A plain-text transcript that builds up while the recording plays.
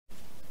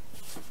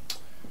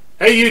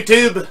Hey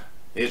YouTube,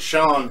 it's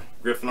Sean,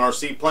 Griffin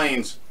RC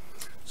Planes.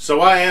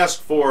 So I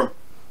asked for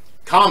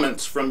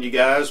comments from you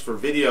guys for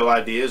video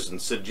ideas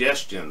and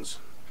suggestions.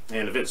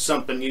 And if it's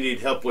something you need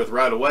help with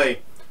right away,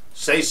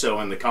 say so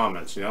in the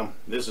comments. You know,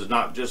 this is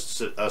not just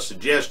a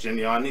suggestion.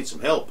 You know, I need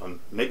some help. And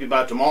maybe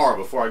by tomorrow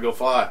before I go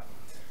fly.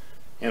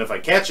 And if I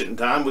catch it in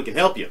time, we can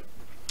help you.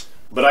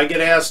 But I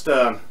get asked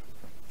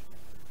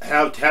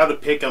how to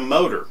pick a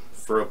motor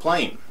for a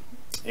plane.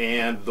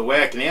 And the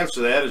way I can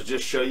answer that is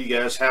just show you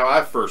guys how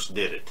I first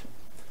did it.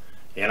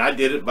 And I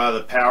did it by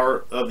the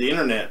power of the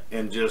internet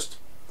and just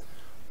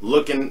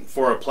looking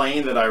for a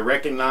plane that I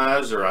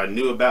recognized or I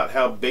knew about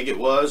how big it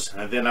was,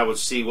 and then I would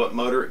see what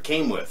motor it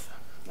came with.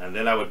 And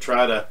then I would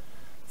try to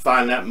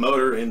find that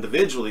motor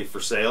individually for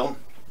sale,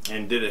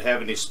 and did it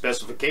have any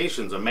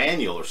specifications, a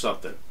manual or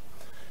something.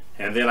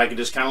 And then I could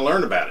just kind of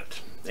learn about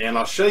it. And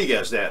I'll show you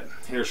guys that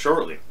here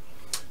shortly.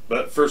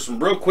 But for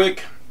some real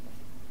quick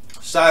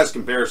size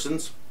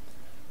comparisons,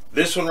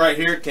 this one right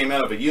here came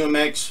out of a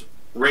UMX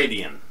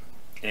Radian,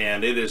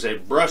 and it is a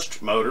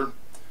brushed motor.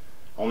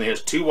 Only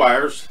has 2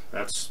 wires.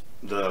 That's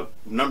the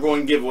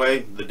 #1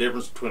 giveaway, the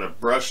difference between a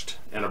brushed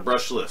and a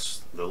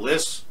brushless. The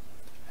list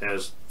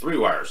has 3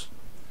 wires,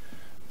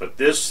 but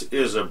this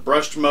is a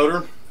brushed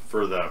motor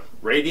for the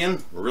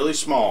Radian, really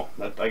small.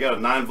 I got a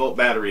 9-volt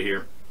battery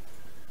here.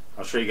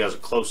 I'll show you guys a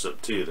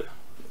close-up too to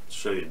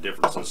show you the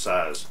difference in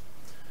size.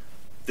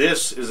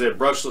 This is a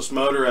brushless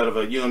motor out of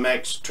a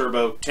UMX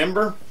Turbo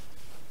Timber.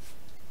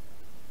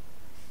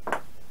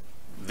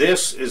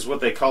 This is what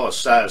they call a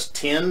size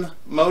 10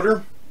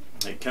 motor.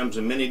 It comes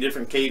in many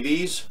different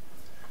KVs.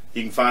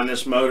 You can find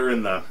this motor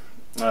in the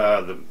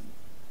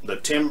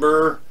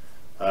Timber,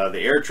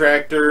 the Air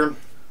Tractor.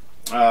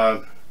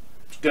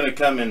 It's going to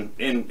come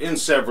in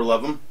several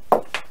of them.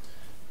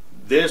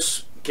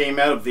 This came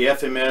out of the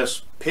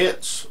FMS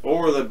Pitts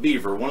or the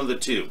Beaver, one of the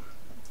two.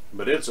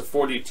 But it's a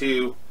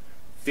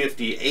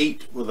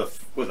 4258 with a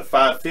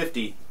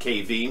 550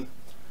 kV.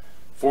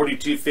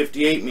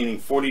 4258 meaning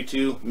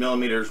 42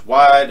 millimeters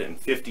wide and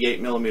 58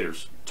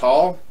 millimeters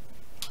tall.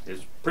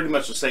 Is pretty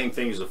much the same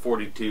thing as a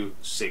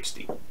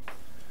 4260.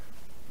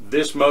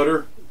 This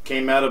motor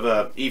came out of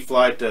a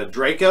E-flite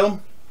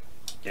Draco,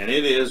 and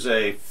it is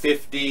a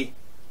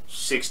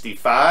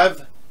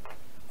 5065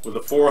 with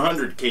a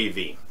 400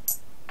 kV.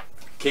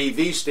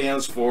 kV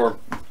stands for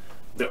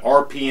the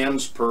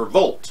RPMs per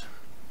volt.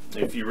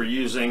 If you were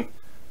using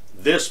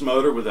this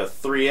motor with a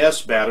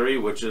 3S battery,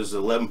 which is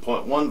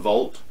 11.1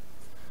 volt,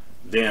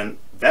 then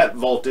that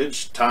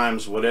voltage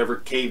times whatever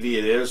kV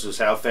it is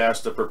how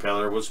fast the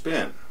propeller would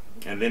spin.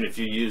 And then if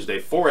you used a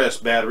 4S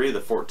battery,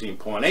 the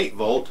 14.8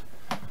 volt,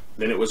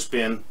 then it would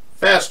spin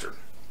faster.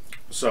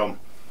 So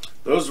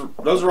those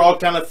are all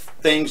kind of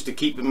things to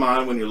keep in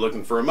mind when you're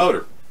looking for a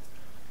motor.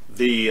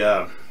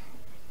 When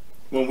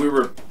we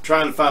were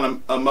trying to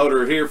find a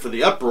motor here for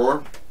the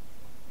Uproar,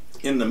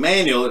 in the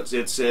manual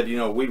it said, you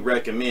know, we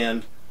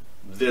recommend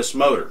this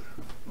motor.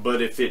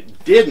 But if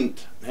it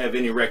didn't have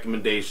any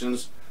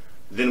recommendations,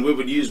 then we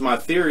would use my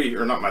theory,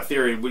 or not my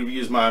theory, we would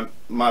use my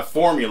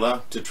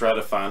formula to try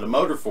to find a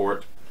motor for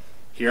it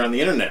here on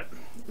the internet.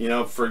 You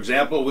know, for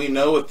example, we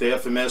know what the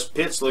FMS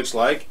Pitts looks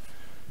like.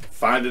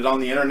 Find it on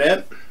the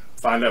internet,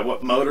 find out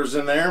what motor's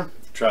in there,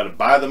 try to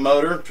buy the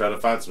motor, try to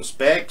find some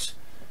specs.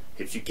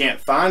 If you can't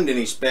find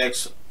any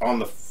specs on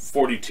the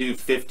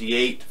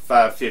 4258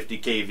 550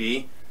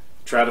 kV,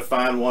 try to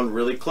find one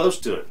really close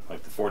to it,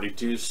 like the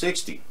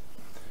 4260.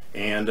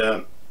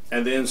 And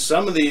then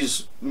some of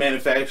these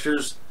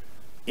manufacturers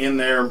on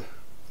their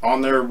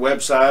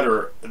website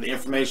or the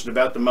information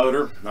about the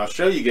motor, and I'll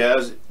show you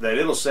guys that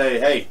it'll say,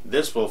 hey,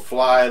 this will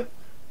fly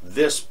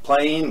this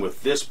plane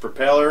with this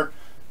propeller,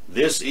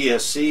 this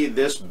ESC,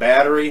 this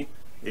battery.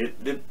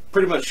 It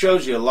pretty much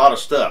shows you a lot of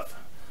stuff.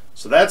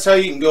 So that's how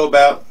you can go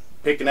about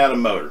picking out a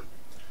motor.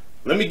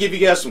 Let me give you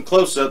guys some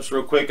close-ups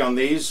real quick on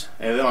these,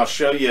 and then I'll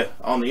show you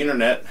on the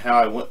internet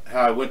how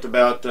I went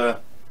about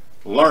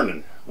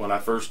learning when I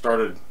first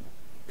started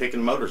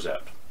picking motors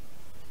out.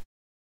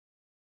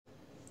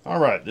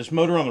 Alright, this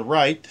motor on the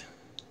right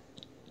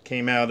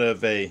came out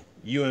of a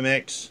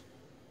UMX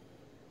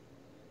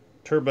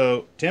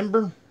Turbo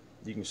Timber.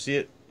 You can see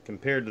it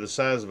compared to the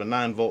size of a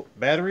 9-volt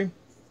battery.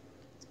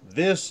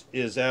 This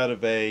is out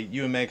of a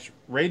UMX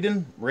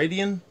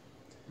Radian,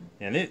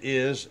 and it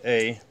is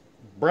a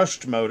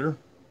brushed motor.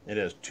 It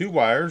has 2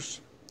 wires,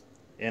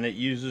 and it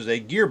uses a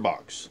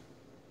gearbox.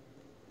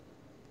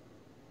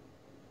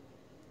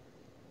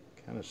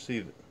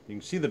 You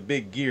can see the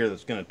big gear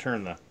that's going to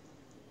turn the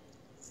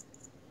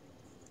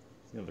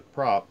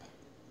prop.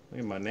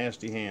 Look at my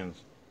nasty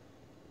hands.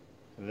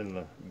 And then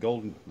the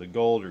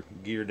gold or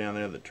gear down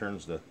there that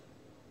turns the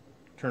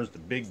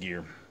big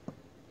gear.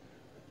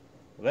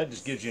 Well, that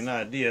just gives you an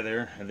idea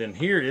there. And then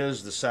here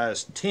is the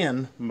size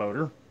 10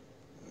 motor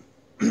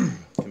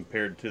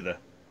compared to the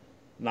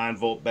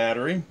 9-volt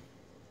battery.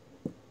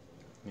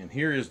 And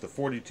here is the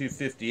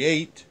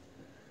 4258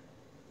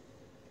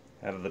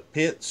 out of the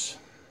Pitts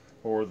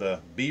or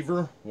the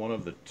Beaver, one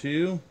of the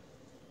two.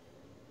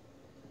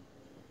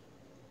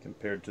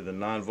 compared to the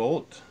 9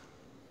 volt.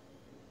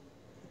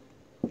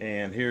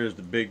 And here's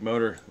the big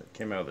motor that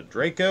came out of the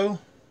Draco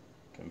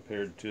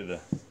compared to the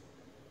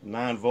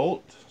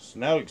 9-volt. So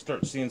now we can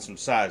start seeing some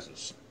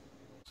sizes.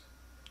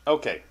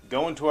 Okay,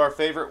 going to our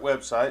favorite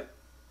website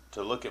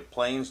to look at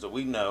planes that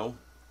we know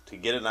to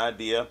get an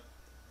idea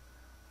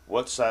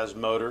what size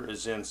motor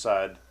is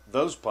inside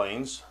those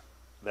planes.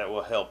 That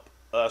will help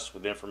us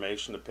with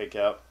information to pick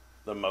out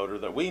the motor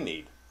that we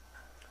need.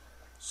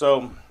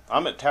 So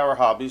I'm at Tower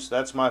Hobbies.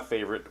 That's my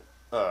favorite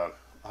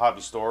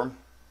hobby store.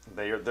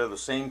 They're the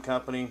same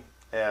company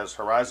as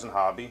Horizon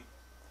Hobby.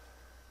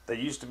 They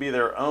used to be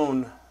their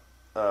own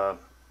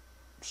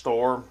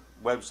store,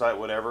 website,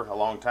 whatever, a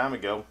long time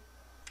ago.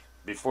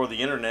 Before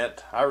the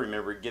internet, I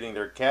remember getting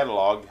their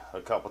catalog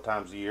a couple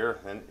times a year,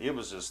 and it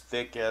was as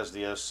thick as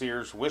the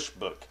Sears Wish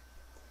book.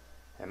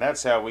 And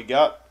that's how we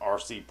got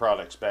RC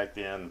products back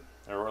then,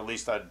 or at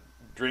least I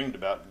dreamed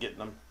about getting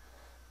them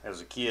as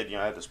a kid. You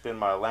know, I had to spend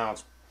my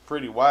allowance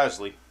pretty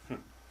wisely.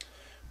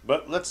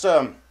 But let's,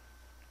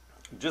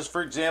 just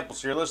for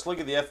examples here, let's look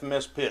at the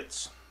FMS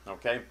pits,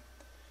 okay?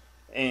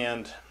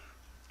 And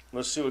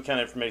let's see what kind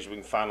of information we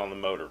can find on the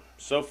motor.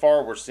 So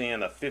far, we're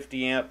seeing a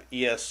 50 amp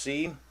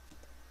ESC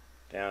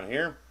down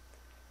here,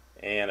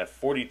 and a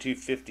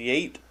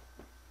 4258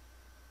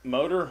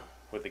 motor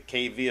with a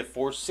KV of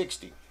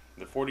 460.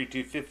 The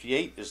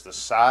 4258 is the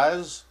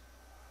size,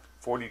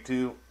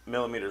 42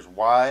 millimeters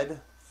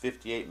wide,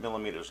 58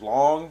 millimeters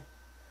long.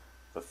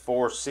 The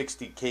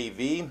 460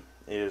 kV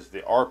is the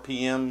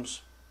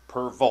RPMs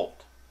per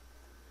volt.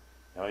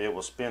 Now it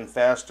will spin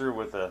faster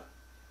with a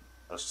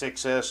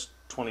 6S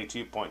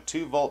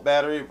 22.2 volt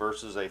battery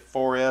versus a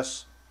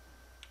 4S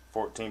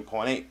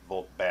 14.8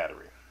 volt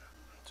battery.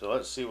 So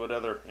let's see what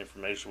other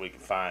information we can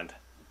find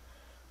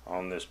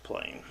on this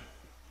plane.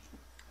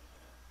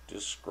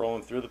 Just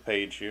scrolling through the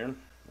page here.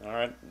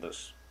 Alright,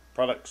 this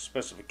product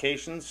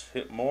specifications,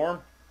 hit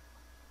more.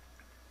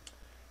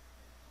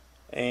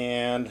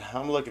 And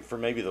I'm looking for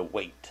maybe the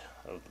weight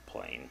of the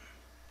plane.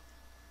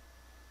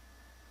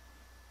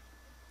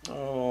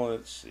 Oh,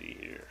 let's see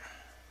here.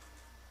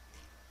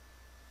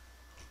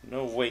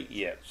 No weight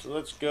yet. So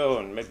let's go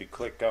and maybe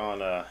click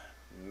on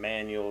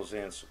manuals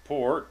and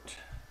support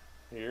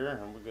here,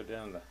 and we'll go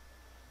down the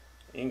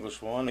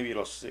English one. Maybe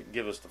it'll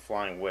give us the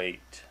flying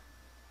weight.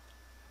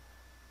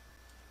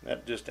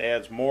 That just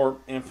adds more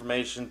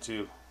information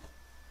to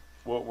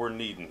what we're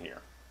needing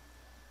here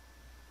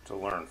to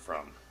learn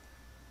from.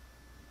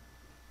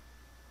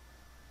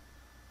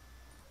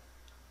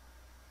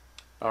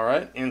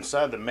 Alright,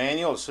 inside the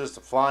manual it says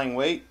the flying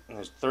weight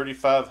is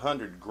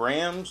 3,500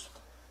 grams,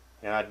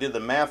 and I did the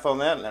math on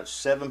that, and that's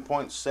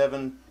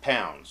 7.7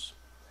 pounds.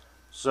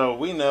 So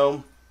we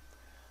know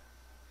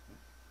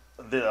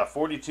the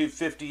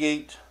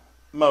 4258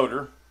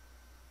 motor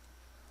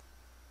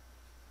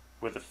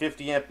with a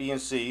 50 amp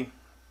ENC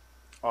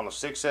on a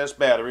 6S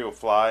battery will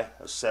fly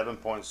a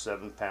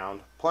 7.7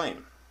 pound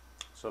plane.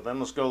 So then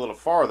let's go a little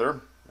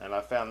farther, and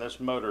I found this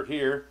motor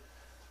here.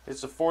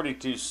 It's a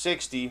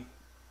 4260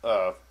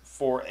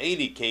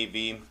 480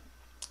 kV,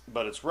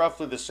 but it's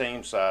roughly the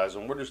same size,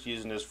 and we're just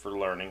using this for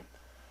learning.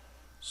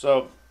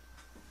 So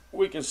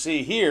we can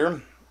see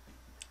here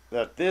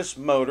that this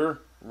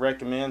motor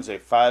recommends a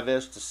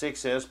 5S to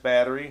 6S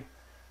battery,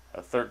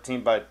 a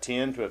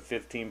 13x10 to a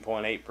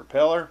 15.8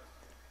 propeller,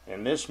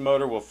 and this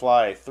motor will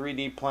fly a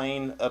 3D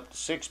plane up to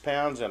 6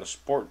 pounds and a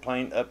sport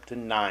plane up to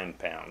 9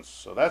 pounds.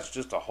 So that's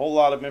just a whole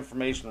lot of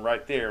information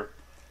right there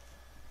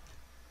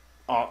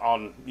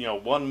on you know,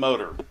 one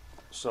motor.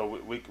 So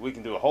we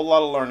can do a whole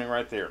lot of learning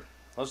right there.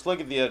 Let's look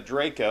at the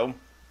Draco.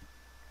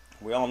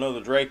 We all know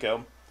the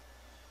Draco,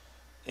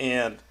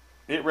 and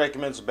it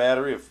recommends a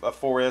battery of a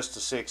 4S to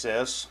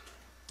 6S.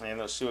 And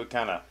let's see what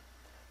kind of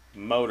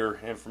motor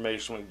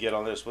information we can get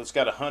on this. Well, it's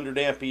got a 100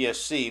 amp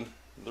ESC.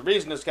 The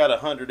reason it's got a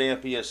 100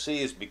 amp ESC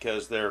is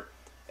because they're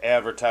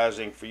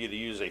advertising for you to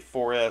use a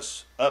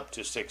 4S up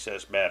to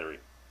 6S battery.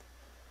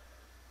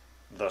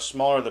 The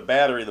smaller the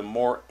battery, the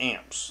more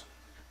amps.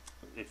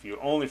 If you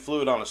only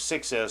flew it on a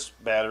 6S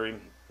battery,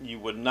 you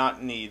would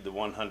not need the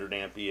 100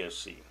 amp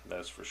ESC,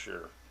 that's for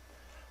sure.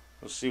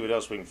 Let's see what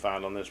else we can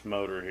find on this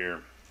motor here.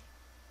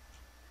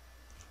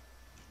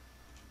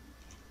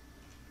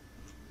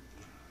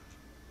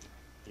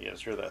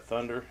 Yes, hear that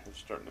thunder? It's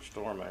starting to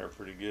storm out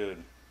pretty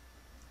good.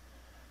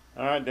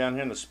 Alright, down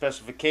here in the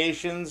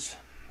specifications,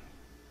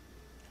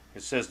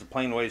 it says the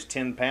plane weighs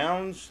 10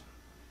 pounds.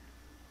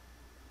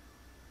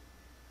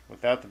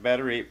 Without the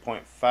battery,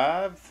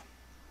 8.5.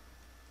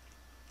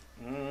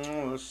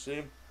 Let's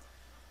see.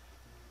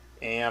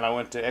 And I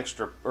went to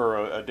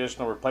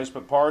additional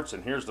replacement parts,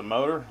 and here's the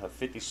motor, a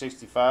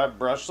 5065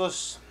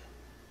 brushless.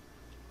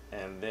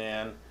 And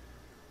then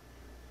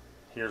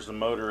here's the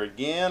motor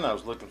again. I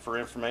was looking for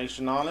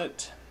information on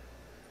it,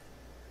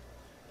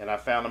 and I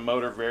found a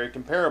motor very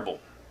comparable.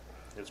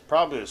 It's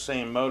probably the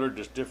same motor,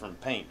 just different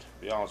paint, to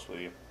be honest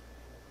with you.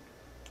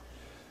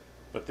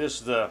 But this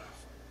is the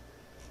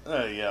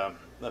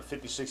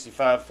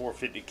 5065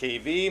 450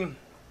 kV,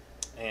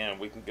 and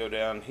we can go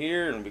down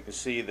here and we can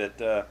see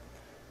that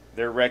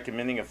They're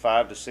recommending a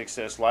 5 to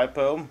 6S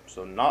lipo,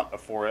 so not a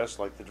 4S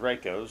like the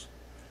Dracos,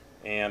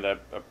 and a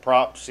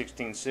prop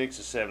 16.6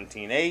 to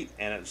 17.8,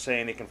 and it's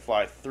saying it can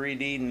fly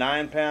 3D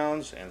 9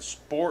 pounds and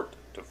sport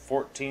to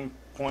 14.5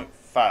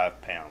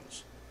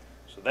 pounds.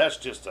 So that's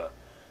just a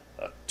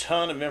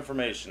ton of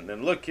information.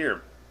 Then look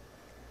here,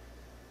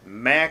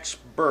 max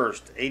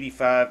burst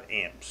 85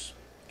 amps,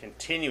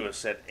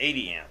 continuous at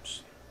 80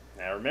 amps.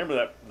 Now remember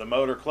that the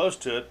motor close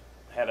to it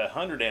had a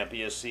 100 amp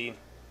ESC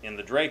in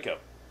the Draco,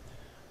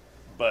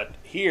 but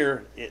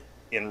here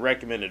in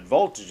recommended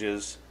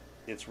voltages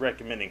it's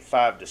recommending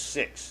 5 to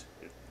 6.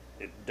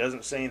 It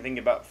doesn't say anything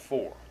about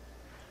 4.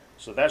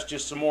 So that's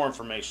just some more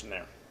information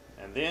there.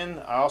 And then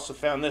I also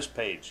found this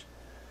page,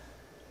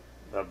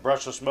 the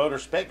brushless motor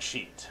spec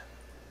sheet,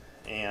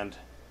 and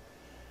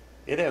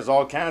it has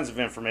all kinds of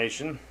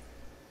information.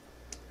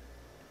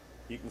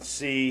 You can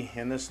see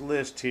in this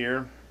list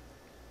here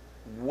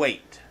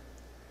weight.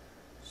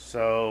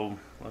 So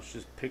let's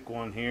just pick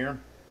one here.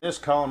 This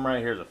column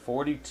right here is a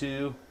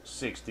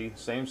 4260,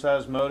 same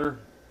size motor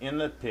in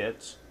the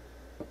pits,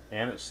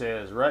 and it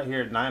says right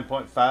here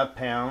 9.5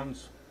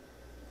 pounds,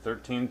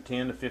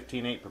 1310 to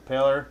 15.8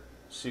 propeller,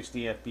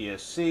 60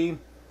 FPSC,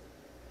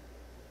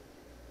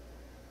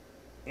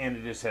 and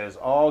it just has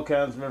all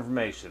kinds of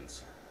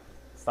informations,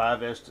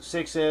 5S to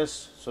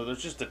 6S. So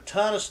there's just a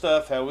ton of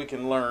stuff how we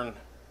can learn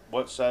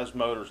what size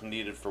motor is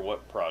needed for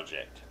what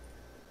project.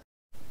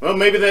 Well,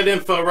 maybe that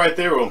info right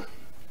there will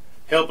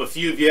help a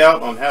few of you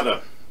out on how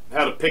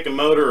to pick a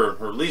motor,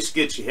 or at least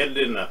get you headed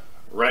in the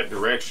right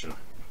direction.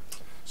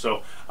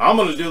 So I'm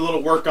going to do a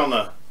little work on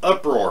the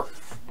uproar,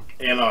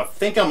 and I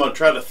think I'm going to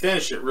try to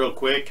finish it real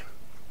quick,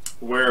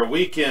 where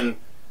we can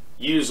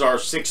use our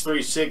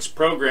 636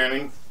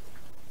 programming,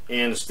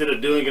 and instead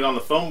of doing it on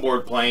the foam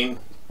board plane,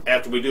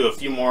 after we do a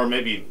few more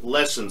maybe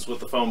lessons with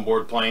the foam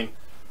board plane,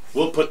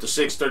 we'll put the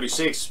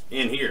 636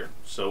 in here.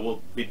 So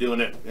we'll be doing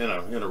it in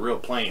a real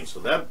plane. So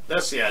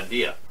that's the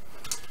idea.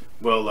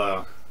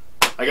 Well,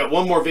 I got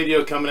one more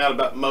video coming out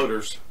about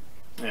motors,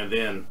 and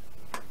then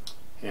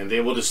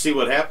we'll just see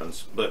what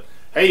happens. But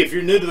hey, if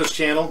you're new to this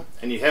channel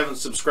and you haven't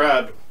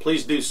subscribed,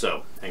 please do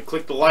so and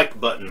click the like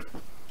button,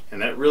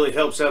 and that really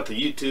helps out the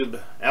YouTube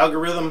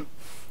algorithm.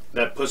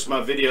 That puts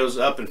my videos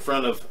up in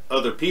front of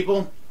other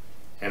people,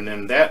 and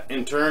then that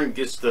in turn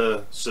gets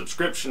the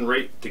subscription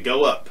rate to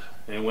go up.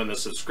 And when the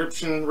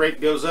subscription rate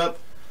goes up,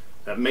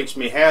 that makes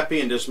me happy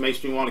and just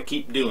makes me want to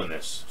keep doing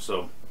this.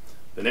 So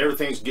then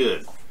everything's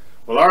good.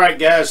 Well, alright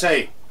guys,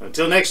 hey,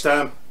 until next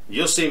time,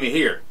 you'll see me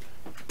here